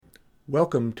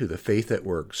Welcome to the Faith at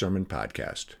Work Sermon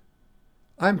Podcast.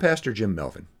 I'm Pastor Jim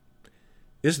Melvin.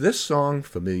 Is this song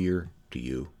familiar to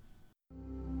you?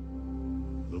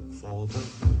 Look for the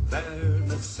bare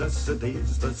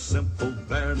necessities, the simple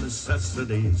bare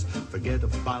necessities. Forget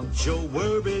about your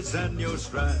worries and your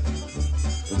strife.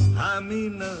 I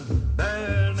mean the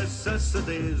bare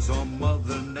necessities are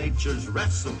Mother Nature's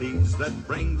recipes that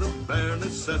bring the bare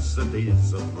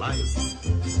necessities of life.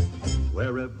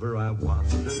 Wherever I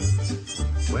wander,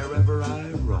 wherever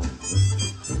I roam,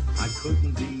 I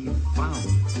couldn't be found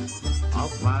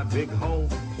of my big home.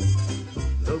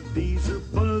 The bees are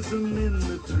buzzing in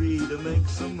the tree to make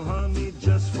some honey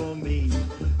just for me.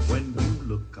 When you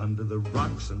look under the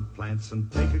rocks and plants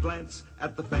and take a glance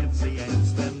at the fancy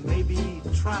ants, then maybe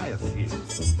try a few.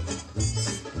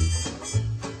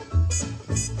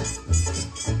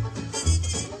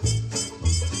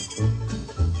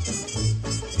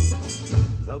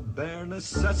 The bare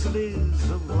necessities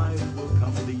of life will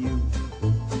come to you.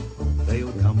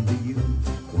 They'll come to you.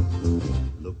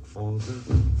 Look for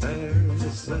the bare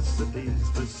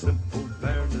necessities, the simple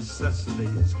bare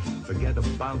necessities. Forget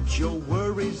about your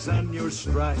worries and your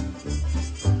strife.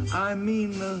 I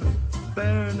mean the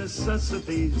bare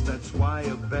necessities. That's why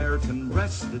a bear can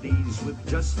rest at ease with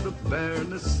just the bare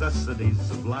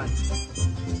necessities of life.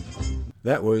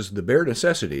 That was The Bare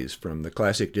Necessities from the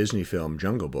classic Disney film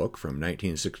Jungle Book from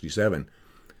 1967.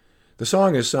 The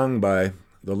song is sung by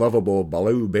the lovable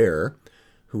Baloo Bear,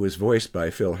 who is voiced by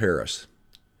Phil Harris.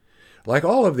 Like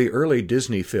all of the early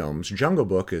Disney films, Jungle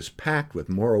Book is packed with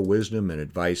moral wisdom and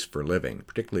advice for living,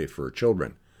 particularly for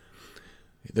children.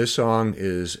 This song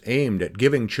is aimed at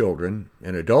giving children,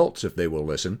 and adults if they will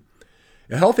listen,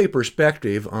 a healthy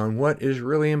perspective on what is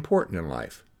really important in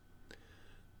life.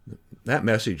 That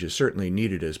message is certainly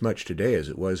needed as much today as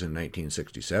it was in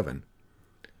 1967.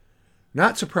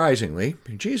 Not surprisingly,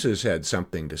 Jesus had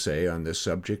something to say on this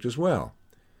subject as well.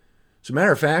 As a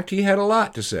matter of fact, he had a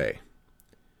lot to say.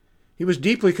 He was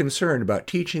deeply concerned about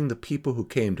teaching the people who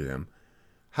came to him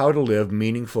how to live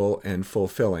meaningful and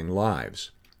fulfilling lives.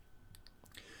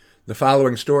 The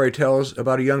following story tells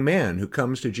about a young man who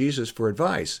comes to Jesus for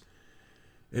advice.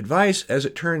 Advice, as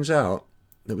it turns out,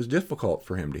 that was difficult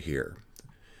for him to hear.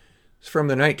 It's from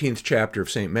the 19th chapter of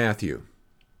St. Matthew.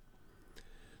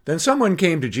 Then someone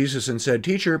came to Jesus and said,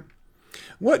 "Teacher,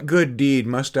 what good deed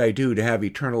must I do to have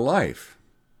eternal life?"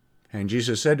 And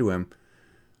Jesus said to him,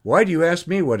 "Why do you ask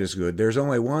me what is good? There's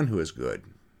only one who is good.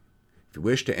 If you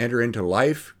wish to enter into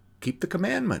life, keep the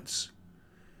commandments."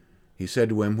 He said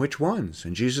to him, "Which ones?"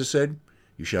 And Jesus said,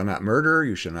 "You shall not murder,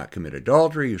 you shall not commit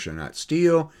adultery, you shall not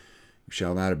steal, you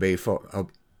shall not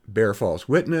bear false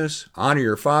witness, honor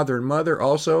your father and mother.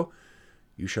 Also,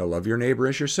 you shall love your neighbor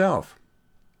as yourself."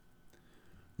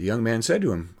 The young man said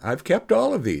to him, "I've kept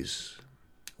all of these.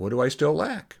 What do I still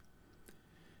lack?"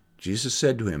 Jesus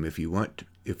said to him, If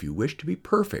you wish to be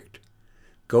perfect,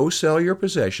 go sell your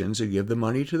possessions and give the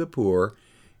money to the poor,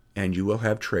 and you will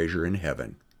have treasure in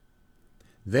heaven.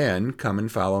 Then come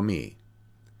and follow me."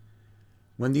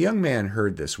 When the young man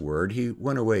heard this word, he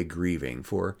went away grieving,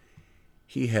 for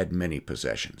he had many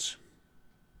possessions.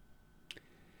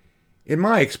 In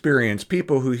my experience,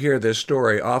 people who hear this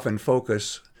story often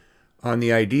focus on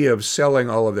the idea of selling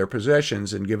all of their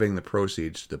possessions and giving the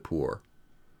proceeds to the poor.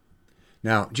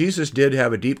 Now, Jesus did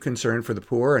have a deep concern for the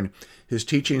poor, and his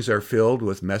teachings are filled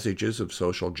with messages of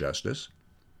social justice.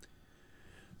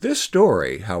 This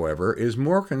story, however, is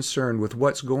more concerned with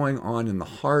what's going on in the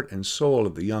heart and soul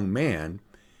of the young man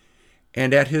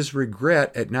and at his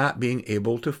regret at not being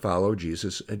able to follow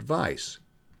Jesus' advice.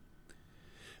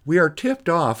 We are tipped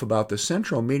off about the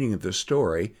central meaning of this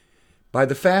story by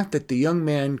the fact that the young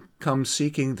man comes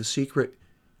seeking the secret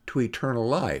to eternal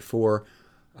life, or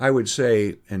I would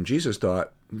say, and Jesus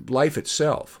thought, life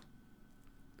itself.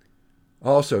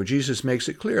 Also, Jesus makes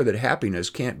it clear that happiness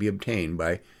can't be obtained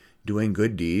by doing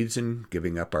good deeds and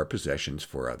giving up our possessions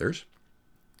for others.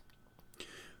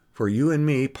 For you and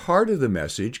me, part of the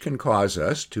message can cause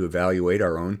us to evaluate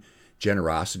our own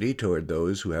generosity toward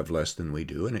those who have less than we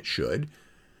do, and it should.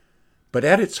 But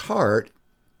at its heart,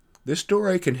 this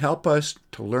story can help us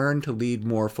to learn to lead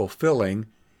more fulfilling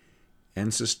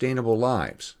and sustainable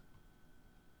lives.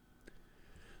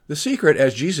 The secret,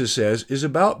 as Jesus says, is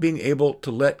about being able to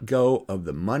let go of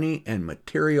the money and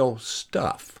material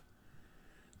stuff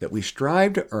that we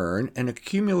strive to earn and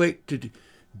accumulate to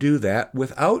do that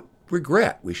without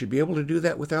regret. We should be able to do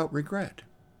that without regret.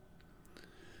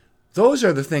 Those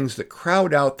are the things that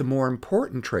crowd out the more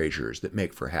important treasures that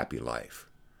make for happy life,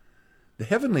 the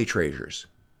heavenly treasures.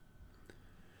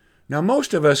 Now,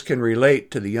 most of us can relate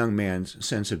to the young man's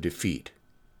sense of defeat,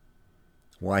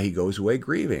 why he goes away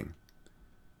grieving.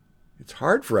 It's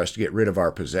hard for us to get rid of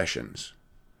our possessions.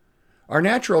 Our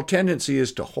natural tendency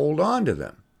is to hold on to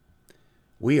them.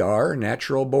 We are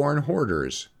natural-born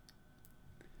hoarders.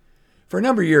 For a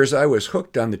number of years, I was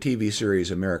hooked on the TV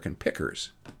series American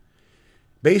Pickers.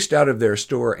 Based out of their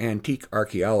store Antique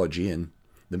Archaeology in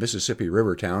the Mississippi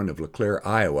River town of LeClaire,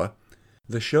 Iowa,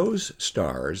 the show's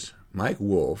stars, Mike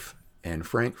Wolfe and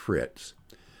Frank Fritz,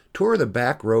 tour the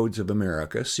back roads of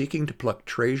America seeking to pluck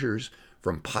treasures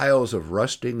from piles of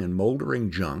rusting and moldering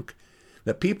junk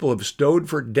that people have stowed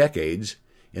for decades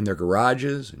in their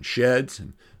garages and sheds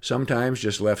and sometimes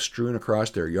just left strewn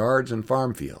across their yards and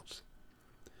farm fields.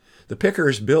 The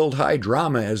pickers build high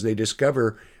drama as they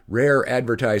discover rare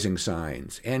advertising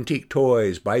signs, antique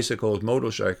toys, bicycles,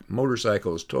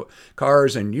 motorcycles,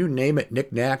 cars, and you name it,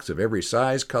 knickknacks of every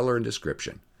size, color, and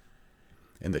description.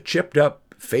 And the chipped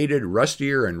up, faded,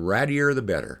 rustier, and rattier the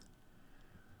better.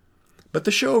 But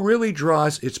the show really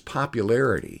draws its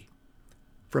popularity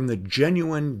from the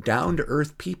genuine,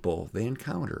 down-to-earth people they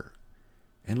encounter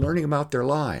and learning about their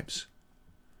lives.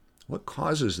 What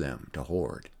causes them to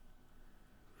hoard?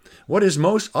 What is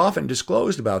most often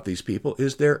disclosed about these people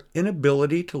is their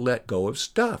inability to let go of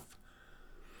stuff.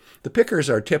 The pickers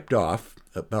are tipped off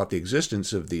about the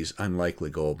existence of these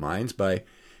unlikely gold mines by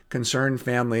concerned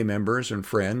family members and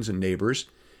friends and neighbors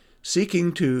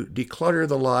seeking to declutter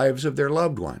the lives of their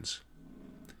loved ones.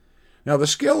 Now, the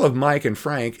skill of Mike and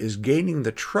Frank is gaining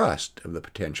the trust of the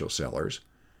potential sellers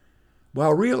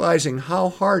while realizing how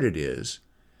hard it is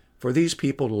for these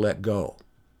people to let go.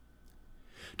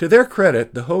 To their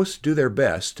credit, the hosts do their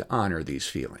best to honor these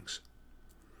feelings.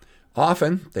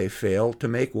 Often, they fail to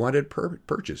make wanted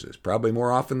purchases, probably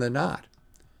more often than not.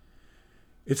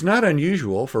 It's not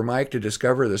unusual for Mike to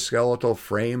discover the skeletal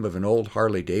frame of an old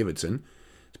Harley-Davidson.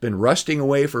 It's been rusting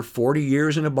away for 40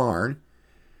 years in a barn,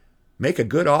 make a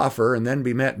good offer, and then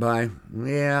be met by,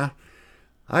 "Yeah,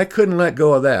 I couldn't let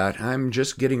go of that. I'm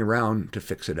just getting around to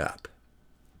fix it up."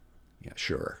 Yeah,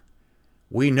 sure.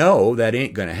 We know that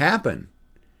ain't going to happen.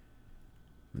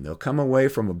 And they'll come away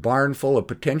from a barn full of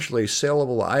potentially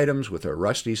saleable items with a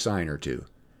rusty sign or two.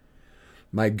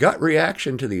 My gut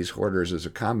reaction to these hoarders is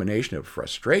a combination of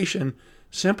frustration,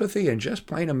 sympathy, and just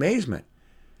plain amazement.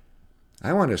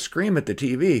 I want to scream at the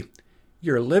TV,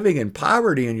 "You're living in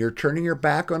poverty and you're turning your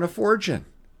back on a fortune."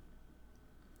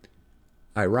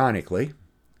 Ironically,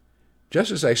 just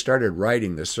as I started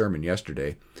writing this sermon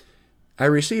yesterday, I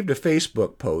received a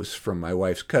Facebook post from my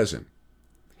wife's cousin.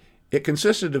 It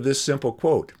consisted of this simple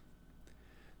quote: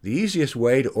 "The easiest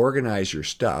way to organize your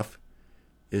stuff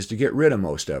is to get rid of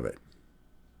most of it."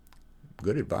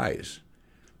 Good advice,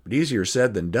 but easier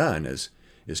said than done, as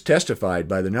is testified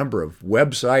by the number of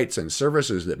websites and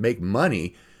services that make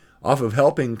money off of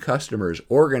helping customers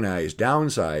organize,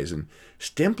 downsize, and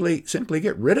simply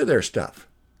get rid of their stuff.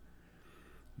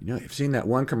 You know, you've seen that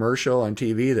one commercial on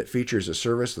TV that features a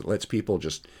service that lets people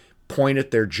just point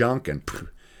at their junk and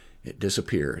it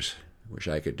disappears. Wish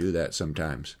I could do that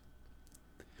sometimes.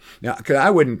 Now,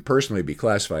 I wouldn't personally be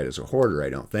classified as a hoarder,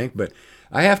 I don't think, but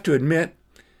I have to admit,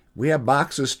 we have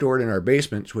boxes stored in our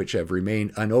basements which have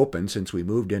remained unopened since we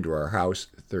moved into our house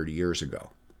 30 years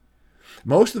ago.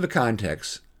 Most of the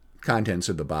contents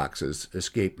of the boxes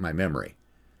escape my memory.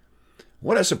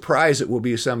 What a surprise it will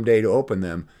be someday to open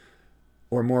them,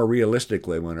 or more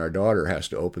realistically, when our daughter has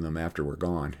to open them after we're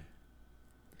gone.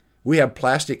 We have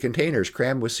plastic containers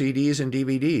crammed with CDs and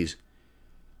DVDs.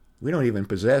 We don't even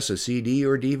possess a CD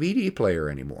or DVD player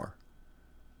anymore.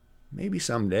 Maybe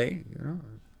someday,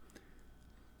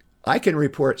 I can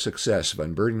report success of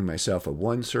unburdening myself of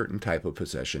one certain type of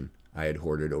possession I had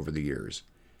hoarded over the years.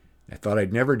 I thought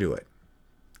I'd never do it.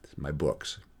 It's my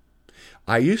books.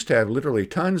 I used to have literally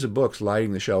tons of books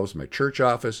lining the shelves of my church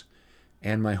office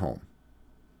and my home.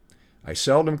 I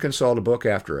seldom consult a book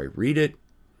after I read it,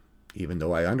 even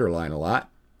though I underline a lot,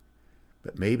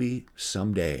 but maybe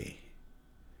someday.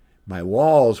 My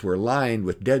walls were lined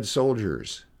with dead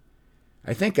soldiers.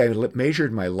 I think I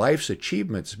measured my life's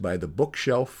achievements by the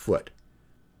bookshelf foot.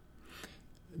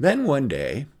 Then one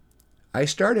day, I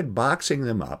started boxing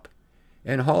them up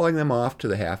and hauling them off to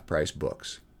the half-price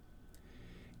books.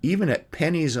 Even at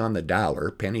pennies on the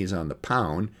dollar, pennies on the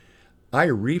pound, I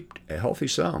reaped a healthy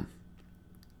sum.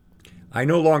 I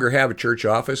no longer have a church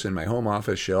office, and my home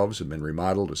office shelves have been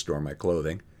remodeled to store my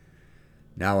clothing.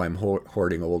 Now I'm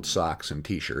hoarding old socks and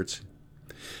T-shirts.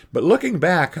 But looking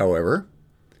back, however,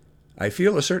 I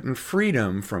feel a certain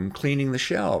freedom from cleaning the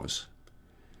shelves.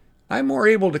 I'm more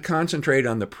able to concentrate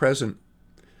on the present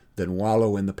than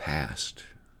wallow in the past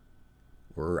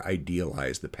or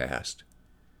idealize the past.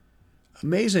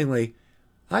 Amazingly,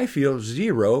 I feel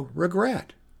zero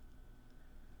regret.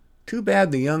 Too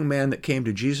bad the young man that came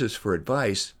to Jesus for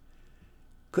advice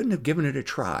couldn't have given it a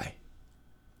try.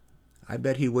 I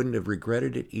bet he wouldn't have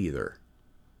regretted it either.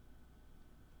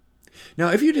 Now,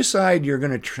 if you decide you're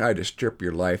going to try to strip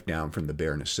your life down from the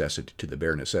bare necessity to the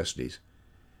bare necessities,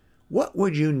 what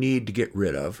would you need to get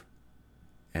rid of,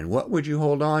 and what would you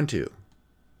hold on to?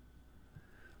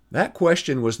 That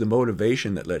question was the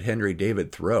motivation that led Henry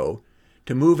David Thoreau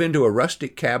to move into a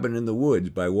rustic cabin in the woods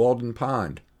by Walden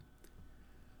Pond.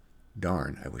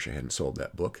 Darn, I wish I hadn't sold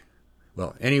that book.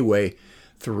 Well, anyway,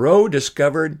 Thoreau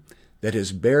discovered that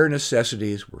his bare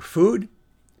necessities were food,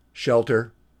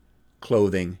 shelter,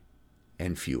 clothing,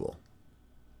 and fuel.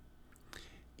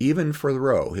 Even for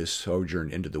Thoreau, his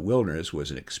sojourn into the wilderness was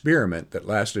an experiment that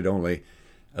lasted only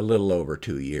a little over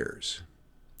 2 years.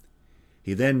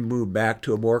 He then moved back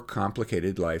to a more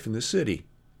complicated life in the city.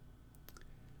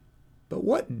 But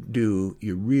what do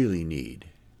you really need?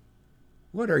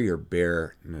 What are your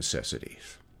bare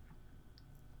necessities?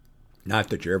 Not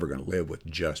that you're ever going to live with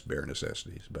just bare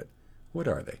necessities, but what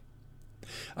are they?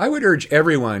 I would urge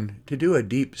everyone to do a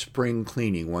deep spring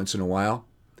cleaning once in a while.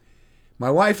 My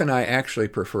wife and I actually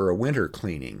prefer a winter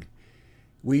cleaning.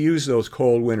 We use those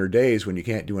cold winter days when you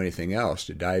can't do anything else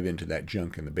to dive into that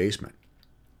junk in the basement.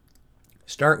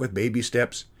 Start with baby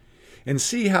steps and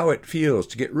see how it feels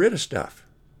to get rid of stuff.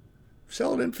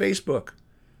 Sell it on Facebook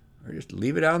or just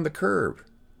leave it out on the curb.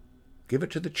 Give it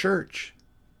to the church.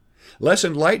 Less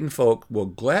enlightened folk will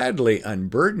gladly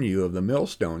unburden you of the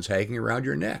millstones hanging around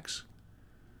your necks.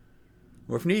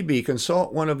 Or if need be,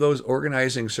 consult one of those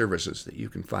organizing services that you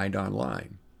can find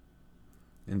online.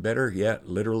 And better yet,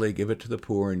 literally give it to the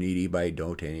poor and needy by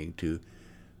donating to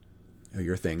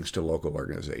your things to local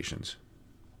organizations.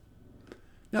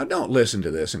 Now, don't listen to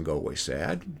this and go away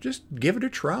sad. Just give it a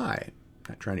try. I'm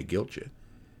not trying to guilt you.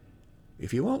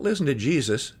 If you won't listen to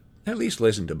Jesus, at least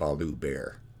listen to Baloo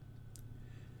Bear.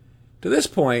 To this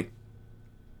point,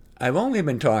 I've only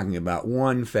been talking about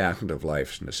one facet of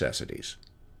life's necessities,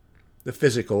 the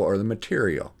physical or the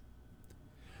material.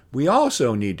 We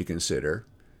also need to consider,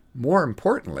 more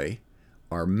importantly,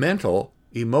 our mental,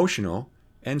 emotional,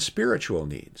 and spiritual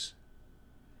needs.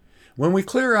 When we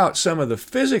clear out some of the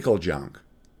physical junk,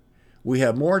 we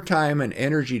have more time and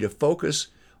energy to focus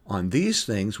on these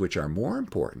things which are more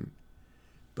important,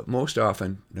 but most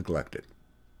often neglected.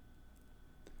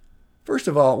 First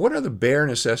of all, what are the bare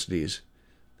necessities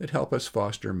that help us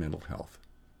foster mental health?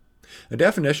 A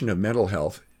definition of mental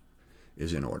health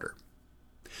is in order.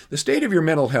 The state of your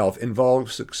mental health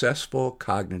involves successful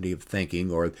cognitive thinking,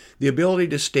 or the ability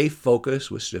to stay focused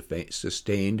with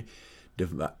sustained,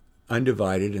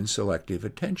 undivided, and selective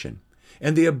attention,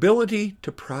 and the ability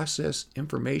to process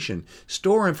information,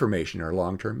 store information in our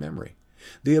long-term memory,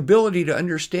 the ability to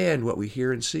understand what we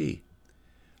hear and see,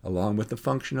 along with the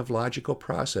function of logical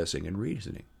processing and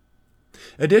reasoning.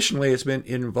 Additionally, it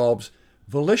involves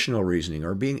volitional reasoning,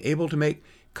 or being able to make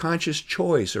conscious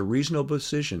choice or reasonable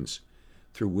decisions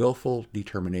through willful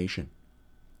determination.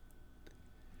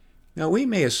 Now, we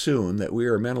may assume that we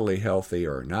are mentally healthy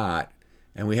or not,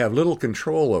 and we have little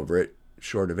control over it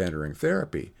short of entering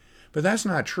therapy, but that's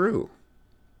not true.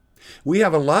 We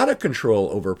have a lot of control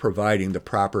over providing the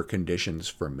proper conditions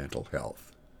for mental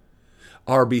health.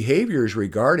 Our behaviors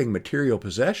regarding material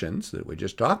possessions that we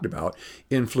just talked about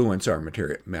influence our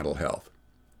mental health.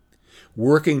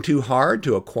 Working too hard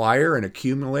to acquire and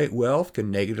accumulate wealth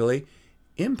can negatively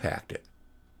impact it.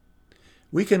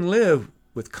 We can live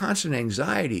with constant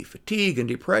anxiety, fatigue, and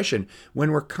depression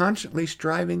when we're constantly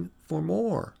striving for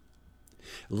more.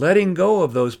 Letting go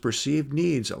of those perceived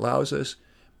needs allows us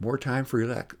more time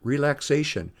for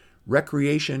relaxation,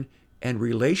 recreation, and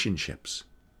relationships,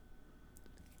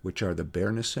 which are the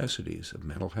bare necessities of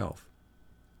mental health.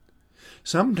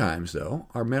 Sometimes, though,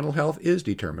 our mental health is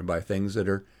determined by things that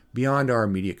are beyond our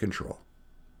immediate control,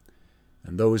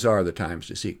 and those are the times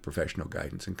to seek professional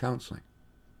guidance and counseling.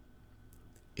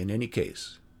 In any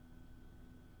case,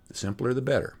 the simpler the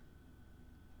better.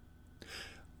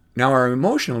 Now, our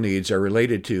emotional needs are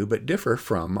related to, but differ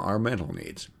from, our mental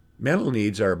needs. Mental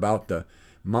needs are about the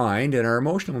mind, and our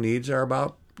emotional needs are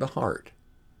about the heart.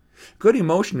 Good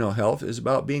emotional health is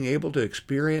about being able to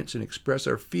experience and express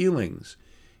our feelings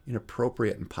in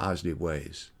appropriate and positive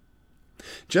ways.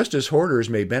 Just as hoarders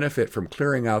may benefit from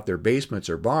clearing out their basements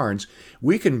or barns,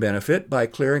 we can benefit by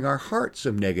clearing our hearts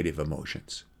of negative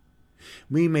emotions.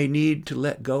 We may need to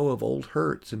let go of old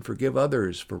hurts and forgive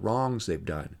others for wrongs they've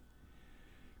done.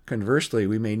 Conversely,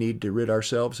 we may need to rid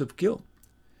ourselves of guilt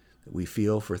that we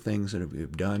feel for things that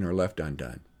we've done or left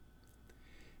undone.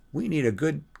 We need a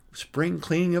good spring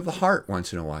cleaning of the heart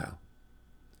once in a while.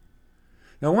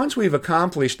 Now, once we've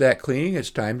accomplished that cleaning,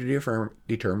 it's time to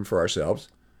determine for ourselves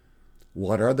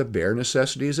what are the bare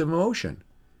necessities of emotion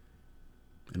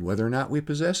and whether or not we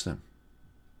possess them.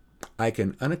 I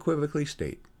can unequivocally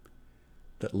state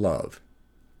that love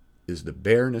is the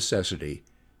bare necessity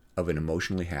of an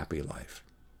emotionally happy life.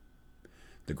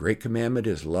 The great commandment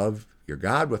is love your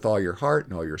God with all your heart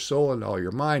and all your soul and all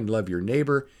your mind. Love your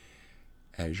neighbor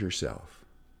as yourself.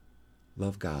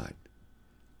 Love God.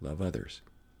 Love others.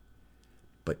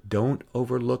 But don't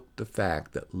overlook the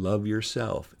fact that love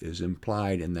yourself is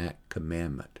implied in that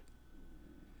commandment.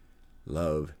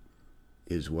 Love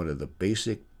is one of the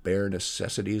basic bare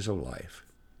necessities of life.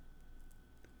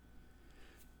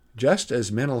 Just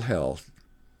as mental health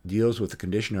deals with the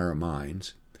condition of our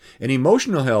minds, and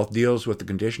emotional health deals with the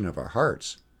condition of our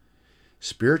hearts,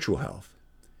 spiritual health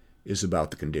is about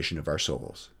the condition of our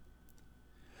souls.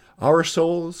 Our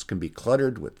souls can be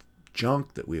cluttered with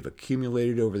junk that we've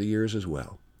accumulated over the years as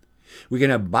well. We can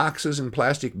have boxes and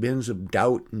plastic bins of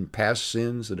doubt and past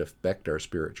sins that affect our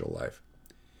spiritual life.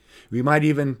 We might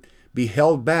even be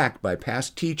held back by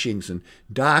past teachings and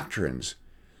doctrines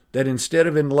that instead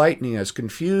of enlightening us,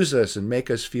 confuse us and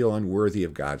make us feel unworthy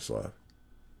of God's love.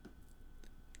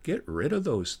 Get rid of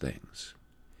those things.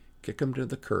 Kick them to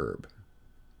the curb.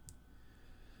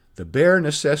 The bare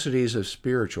necessities of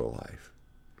spiritual life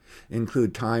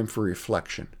include time for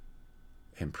reflection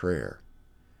and prayer,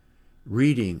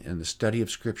 reading and the study of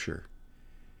Scripture,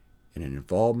 and an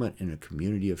involvement in a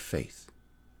community of faith.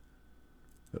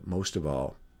 But most of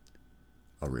all,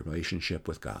 a relationship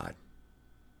with God.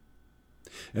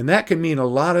 And that can mean a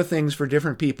lot of things for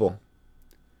different people.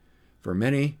 For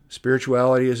many,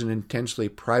 spirituality is an intensely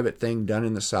private thing done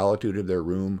in the solitude of their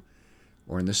room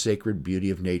or in the sacred beauty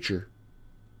of nature.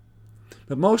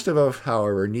 But most of us,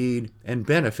 however, need and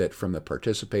benefit from the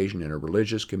participation in a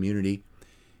religious community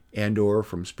and or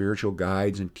from spiritual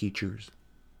guides and teachers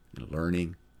and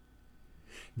learning.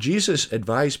 Jesus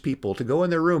advised people to go in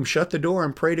their room, shut the door,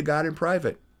 and pray to God in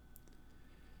private.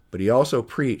 But he also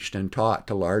preached and taught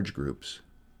to large groups.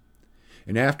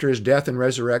 And after his death and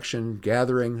resurrection,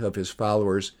 gathering of his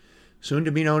followers, soon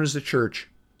to be known as the church,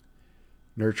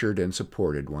 nurtured and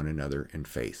supported one another in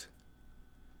faith,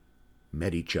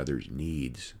 met each other's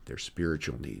needs, their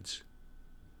spiritual needs.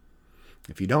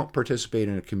 If you don't participate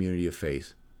in a community of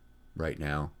faith right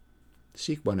now,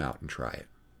 seek one out and try it.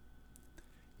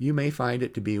 You may find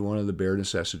it to be one of the bare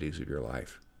necessities of your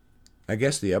life. I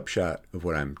guess the upshot of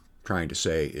what I'm trying to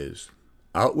say is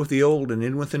out with the old and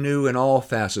in with the new in all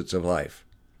facets of life.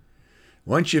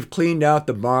 Once you've cleaned out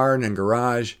the barn and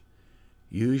garage,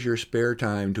 use your spare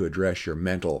time to address your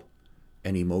mental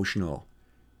and emotional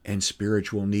and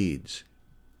spiritual needs.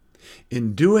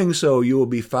 In doing so, you will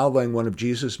be following one of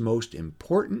Jesus' most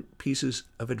important pieces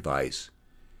of advice,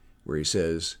 where he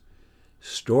says,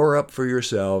 "Store up for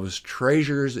yourselves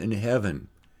treasures in heaven,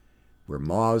 where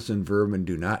moths and vermin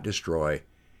do not destroy,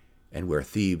 and where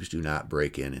thieves do not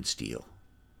break in and steal."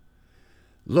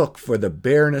 Look for the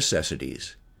bare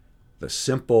necessities, the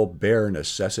simple bare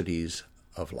necessities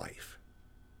of life.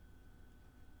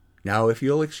 Now, if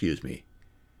you'll excuse me,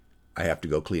 I have to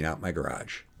go clean out my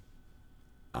garage.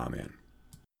 Amen.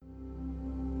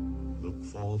 Look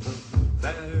for the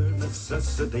bare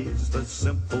necessities, the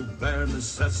simple bare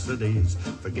necessities.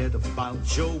 Forget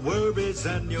about your worries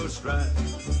and your strife.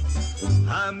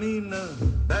 I mean the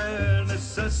bare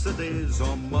necessities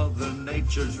are Mother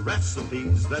Nature's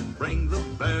recipes that bring the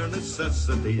bare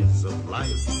necessities of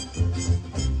life.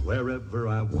 Wherever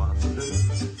I wander,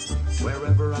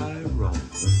 wherever I roam,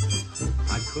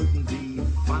 I couldn't be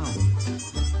found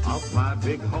off my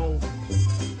big home.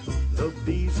 The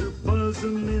bees are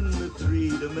buzzing in the tree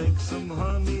to make some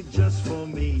honey just for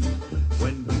me.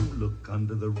 When you look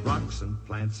under the rocks and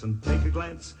plants and take a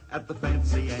glance at the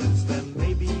fancy ants, then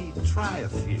maybe try a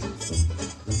few.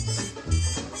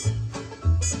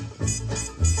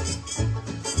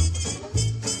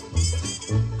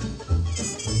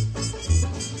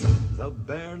 The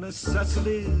bare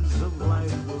necessities of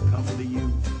life will come to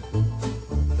you.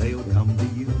 They'll come to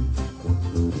you.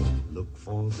 Look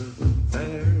for the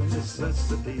bare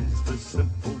necessities, the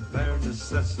simple bare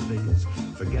necessities.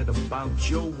 Forget about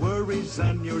your worries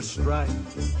and your strife.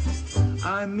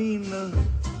 I mean the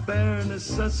bare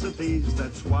necessities.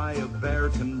 That's why a bear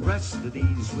can rest at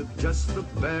ease with just the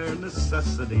bare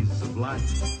necessities of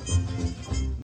life.